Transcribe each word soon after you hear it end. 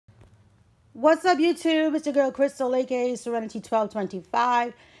What's up, YouTube? It's your girl Crystal, aka Serenity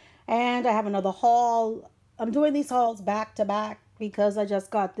 1225, and I have another haul. I'm doing these hauls back to back because I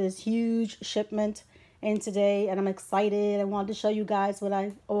just got this huge shipment in today, and I'm excited. I wanted to show you guys what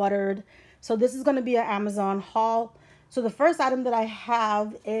I ordered. So this is going to be an Amazon haul. So the first item that I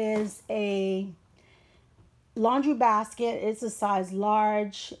have is a laundry basket. It's a size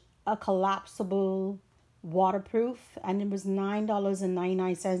large, a collapsible, waterproof, and it was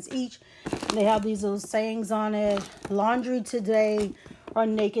 $9.99 each. And they have these little sayings on it: laundry today or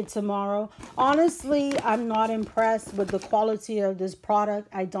naked tomorrow. Honestly, I'm not impressed with the quality of this product.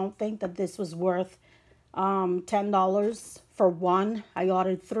 I don't think that this was worth $10 for one. I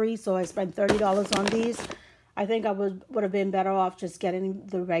ordered three, so I spent $30 on these. I think I would have been better off just getting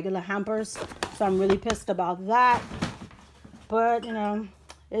the regular hampers. So I'm really pissed about that. But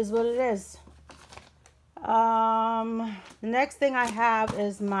is what it is. The next thing I have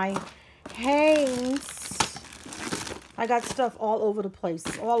is my Hanes. I got stuff all over the place.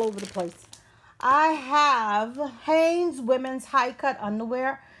 All over the place. I have Hanes women's high cut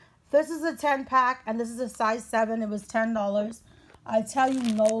underwear. This is a 10-pack and this is a size 7. It was $10. I tell you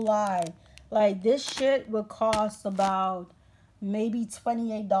no lie. Like, this shit would cost about maybe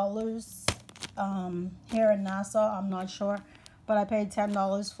 $28 here in Nassau. I'm not sure. But I paid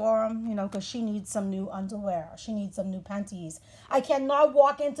 $10 for them, because she needs some new underwear. She needs some new panties. I cannot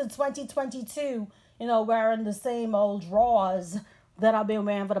walk into 2022, wearing the same old drawers that I've been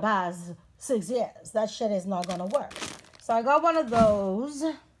wearing for the past 6 years. That shit is not going to work. So I got one of those.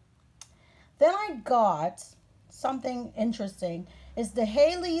 Then I got something interesting. It's the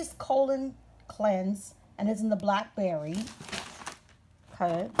Haley's Colon Cleanse, and it's in the blackberry.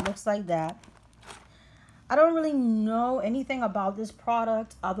 Okay, looks like that. I don't really know anything about this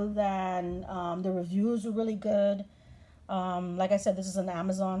product other than the reviews are really good. Like I said, this is an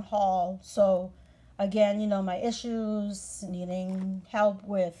Amazon haul. So, again, my issues, needing help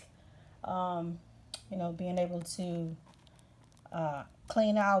with, being able to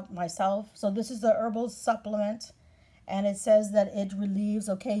clean out myself. So this is the herbal supplement, and it says that it relieves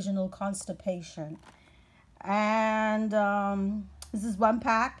occasional constipation. And this is one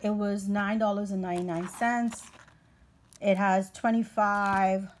pack. It was $9.99. It has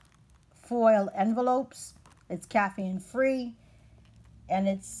 25 foil envelopes. It's caffeine free, and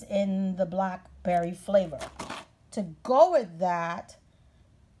it's in the blackberry flavor. To go with that,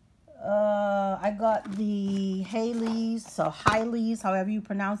 I got the Haley's, so Hiley's, however you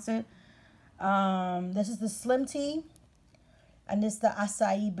pronounce it. This is the Slim Tea, and it's the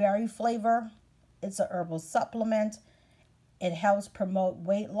acai berry flavor. It's a herbal supplement. It helps promote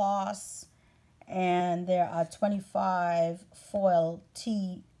weight loss, and there are 25 foil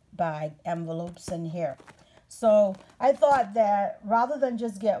tea bag envelopes in here. So I thought that rather than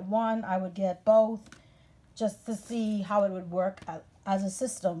just get one, I would get both just to see how it would work as a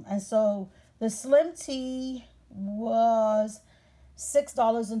system. And so the Slim Tea was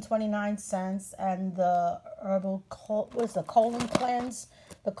 $6.29, and the herbal was the colon cleanse.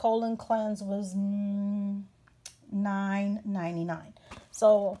 The colon cleanse was $9.99.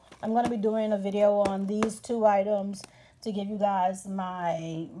 So I'm going to be doing a video on these two items to give you guys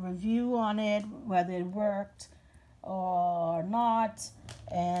my review on it, whether it worked or not,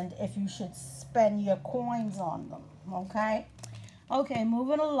 and if you should spend your coins on them. Okay,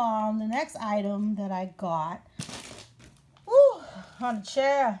 moving along. The next item that I got, on the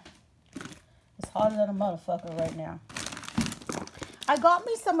chair, it's harder than a motherfucker right now. I got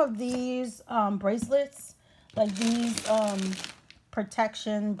me some of these bracelets, like these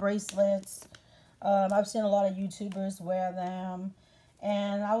protection bracelets. I've seen a lot of YouTubers wear them,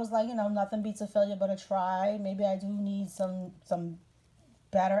 and I was like, nothing beats a failure but a try. Maybe I do need some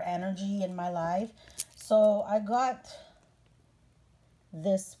better energy in my life. So I got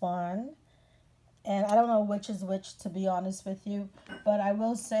this one, and I don't know which is which, to be honest with you, but I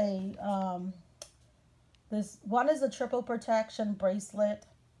will say this one is a triple protection bracelet,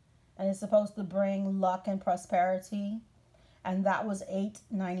 and it's supposed to bring luck and prosperity, and that was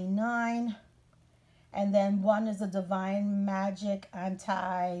 $8.99. And then one is a Divine Magic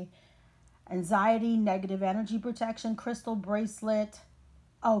anti-anxiety negative energy protection crystal bracelet.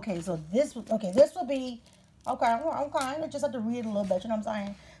 Okay, so this will be okay. I just have to read a little bit. You know what I'm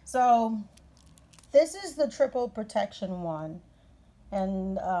saying? So this is the triple protection one,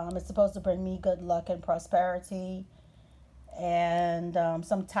 and it's supposed to bring me good luck and prosperity. And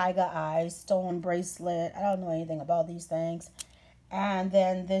some tiger eye stone bracelet. I don't know anything about these things. And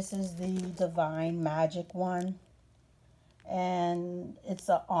then this is the Divine Magic one, and it's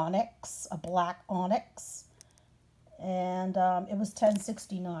a onyx, a black onyx, and it was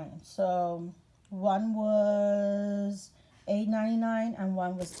 $10.69. So one was $8.99 and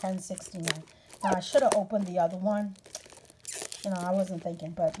one was $10.69. Now I should have opened the other one. You know, I wasn't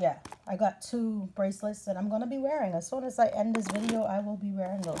thinking, but yeah, I got 2 bracelets that I'm going to be wearing. As soon as I end this video, I will be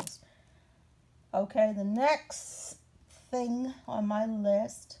wearing those. Okay, the next thing on my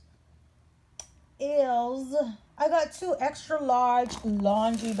list is I got 2 extra large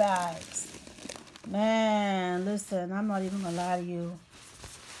laundry bags. Man, listen, I'm not even going to lie to you.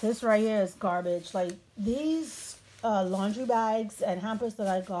 This right here is garbage. Like, these laundry bags and hampers that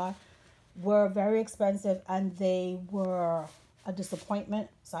I got were very expensive, and they were a disappointment.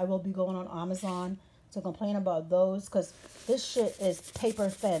 So I will be going on Amazon to complain about those, because this shit is paper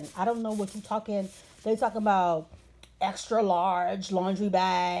thin. I don't know what you're talking. They talking about extra large laundry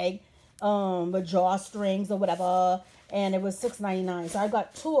bag with drawstrings or whatever, and it was $6.99. So I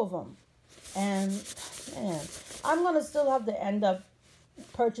got 2 of them, and man, I'm gonna still have to end up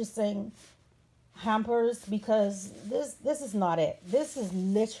purchasing hampers, because this is not it. This is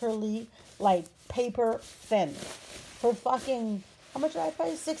literally like paper thin. For fucking, how much did I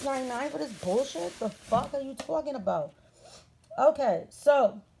pay? $6.99 for this bullshit? The fuck are you talking about? Okay,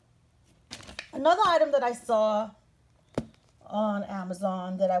 so another item that I saw on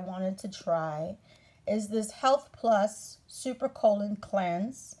Amazon that I wanted to try is this Health Plus Super Colon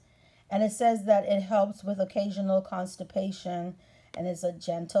Cleanse. And it says that it helps with occasional constipation and is a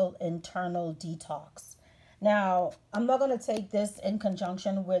gentle internal detox. Now, I'm not going to take this in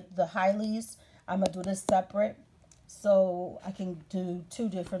conjunction with the Hylie's. I'm going to do this separate so I can do 2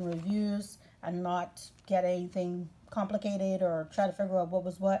 different reviews and not get anything complicated or try to figure out what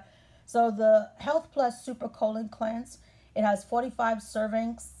was what. So the Health Plus Super Colon Cleanse, it has 45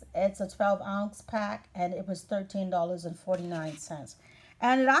 servings. It's a 12-ounce pack, and it was $13.49.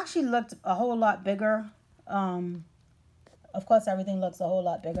 And it actually looked a whole lot bigger. Of course, everything looks a whole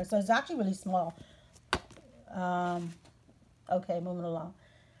lot bigger. So it's actually really small. Okay, moving along.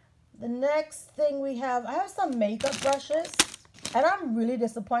 The next thing we have, I have some makeup brushes. And I'm really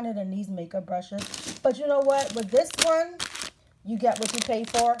disappointed in these makeup brushes. But you know what? With this one, you get what you pay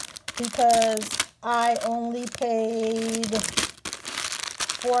for. Because I only paid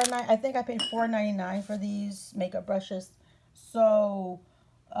I think I paid $4.99 for these makeup brushes. So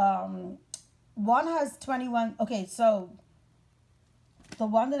one has 21. Okay, so the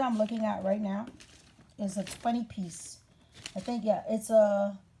one that I'm looking at right now is a 20-piece. I think, yeah, it's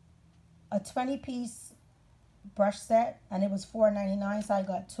a 20-piece brush set, and it was $4.99, so I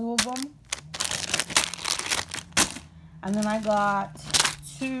got 2 of them. And then I got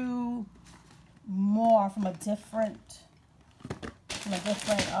 2 more from a different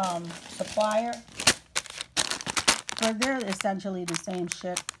supplier. So they're essentially the same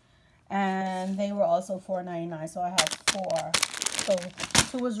shit, and they were also $4.99. So I have 4. So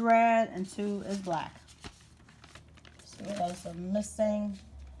 2 is red and 2 is black. See what else I'm missing?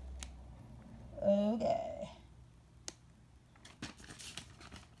 Okay.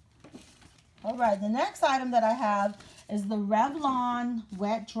 All right. The next item that I have is the Revlon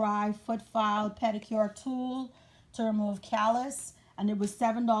Wet Dry Foot File Pedicure Tool to remove callus. And it was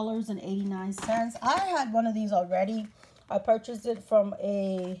 $7.89. I had one of these already. I purchased it from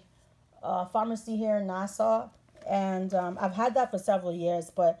a pharmacy here in Nassau. And I've had that for several years.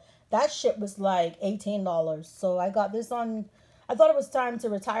 But that shit was like $18. So I got this on... I thought it was time to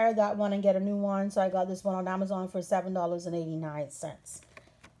retire that one and get a new one. So I got this one on Amazon for $7.89.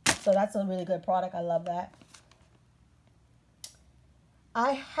 So that's a really good product. I love that.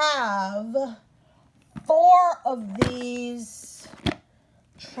 I have 4 of these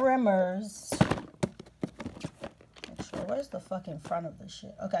trimmers. Where's the fucking front of this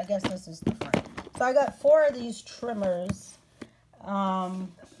shit? Okay, I guess this is the front. So I got 4 of these trimmers.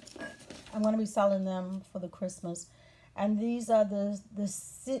 I'm going to be selling them for the Christmas. And these are the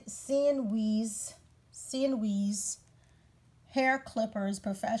C&We's hair clippers,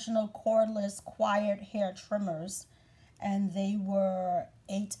 professional cordless quiet hair trimmers. And they were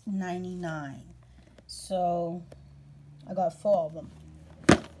 $8.99. So I got 4 of them.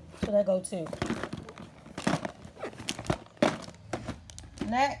 Should I go 2?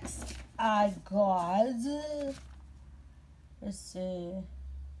 Next, I got, let's see,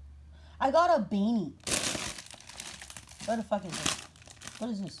 I got a beanie. Where the fuck is it? What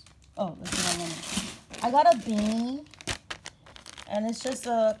is this? Oh, this is my lemon. I got a beanie, and it's just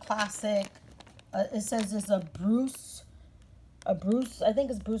a classic. It says it's a Bruce, I think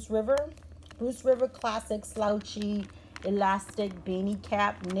it's Bruce River classic slouchy elastic beanie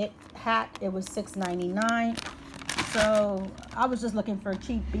cap knit hat. It was $6.99. So I was just looking for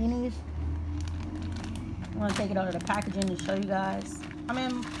cheap beanies. want to take it out of the packaging to show you guys. I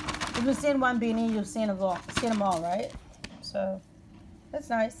mean, if you've seen one beanie, you've seen them all, right? So, that's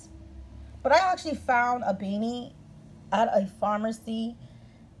nice. But I actually found a beanie at a pharmacy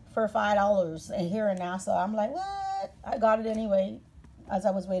for $5 and here in Nassau. I'm like, what? I got it anyway as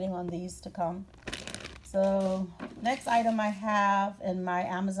I was waiting on these to come. So, next item I have in my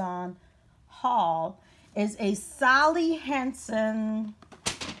Amazon haul is a Sally Hansen.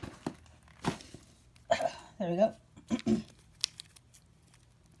 There we go.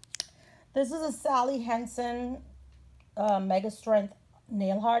 This is a Sally Hansen Mega Strength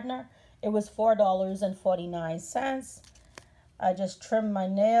nail hardener. It was $4.49. I just trimmed my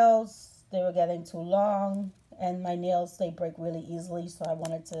nails. They were getting too long, and my nails, they break really easily, so I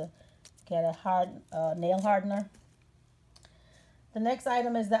wanted to get a nail hardener. The next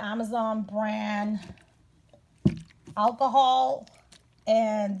item is the Amazon brand alcohol,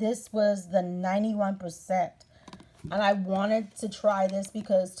 and this was the 91%. And I wanted to try this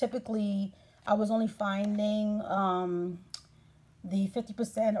because typically I was only finding the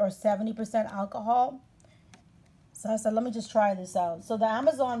 50% or 70% alcohol. So I said, let me just try this out. So the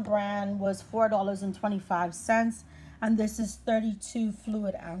Amazon brand was $4.25, and this is 32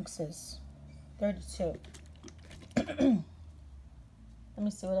 fluid ounces. 32. Let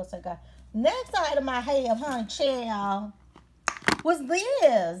me see what else I got. Next item I have, child, was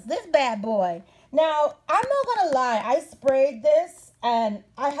this bad boy. Now, I'm not gonna lie, I sprayed this, and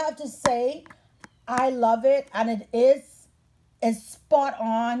I have to say, I love it, and it's spot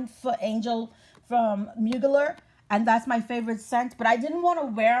on for Angel from Mugler, and that's my favorite scent. But I didn't want to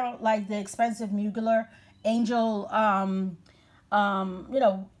wear like the expensive Mugler Angel, you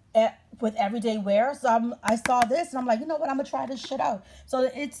know, with everyday wear. So I saw this, and I'm like, you know what, I'm gonna try this shit out. So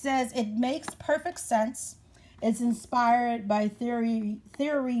it says it makes perfect sense. It's inspired by Theory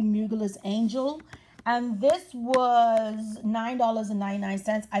Mugler's Angel. And this was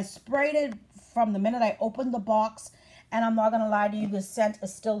 $9.99. I sprayed it from the minute I opened the box. And I'm not going to lie to you, the scent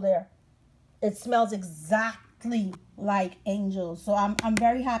is still there. It smells exactly like Angel. So I'm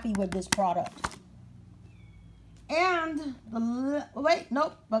very happy with this product. And, wait,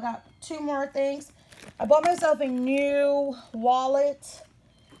 nope, I got two more things. I bought myself a new wallet.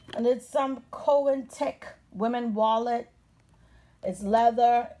 And it's some CoinTech women wallet. It's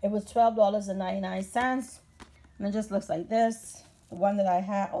leather. It was $12.99. And it just looks like this. The one that I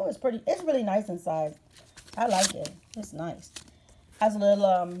have. Oh, it's pretty. It's really nice inside. I like it. It's nice. Has a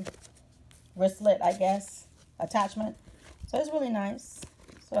little wristlet, I guess, attachment. So it's really nice.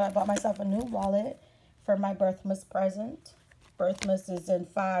 So I bought myself a new wallet for my Birthmas present. Birthmas is in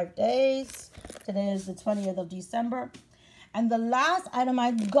 5 days. Today is the 20th of December. And the last item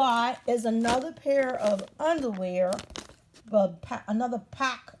I got is another pair of underwear, another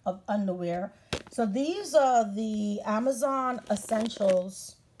pack of underwear. So these are the Amazon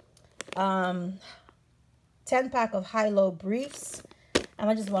Essentials 10-pack of high-low briefs. And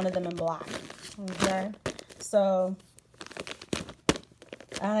I just wanted them in black. Okay. So,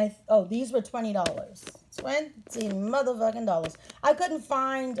 these were $20. $20 motherfucking dollars. I couldn't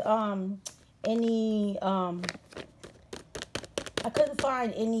find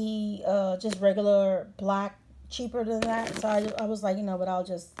any just regular black cheaper than that. So I was like, you know, but I'll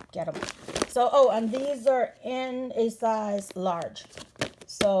just get them. So, and these are in a size large.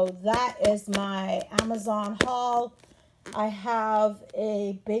 So that is my Amazon haul. I have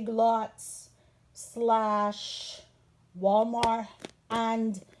a Big Lots / Walmart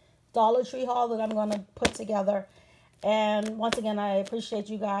and Dollar Tree haul that I'm going to put together. And once again, I appreciate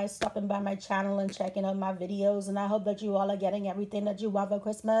you guys stopping by my channel and checking out my videos. And I hope that you all are getting everything that you want for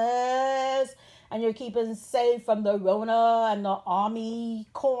Christmas. And you're keeping safe from the Rona and the Army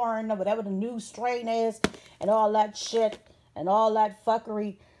corn or whatever the new strain is. And all that shit and all that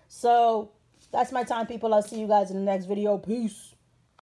fuckery. So that's my time, people. I'll see you guys in the next video. Peace.